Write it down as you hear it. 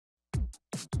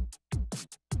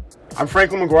I'm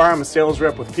Franklin Mcguire. I'm a sales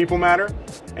rep with Peoplematter,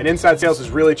 and inside sales has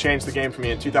really changed the game for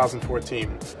me in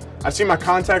 2014. I've seen my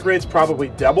contact rates probably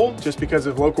double just because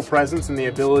of local presence and the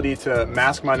ability to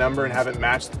mask my number and have it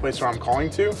match the place where I'm calling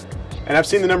to. And I've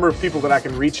seen the number of people that I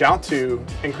can reach out to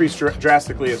increase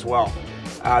drastically as well.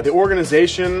 The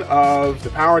organization of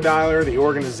the power dialer, the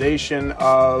organization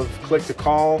of click to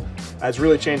call has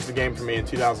really changed the game for me in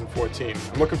 2014.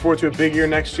 I'm looking forward to a big year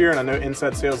next year, and I know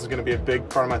inside sales is going to be a big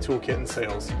part of my toolkit in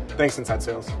sales. Thanks, inside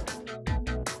sales.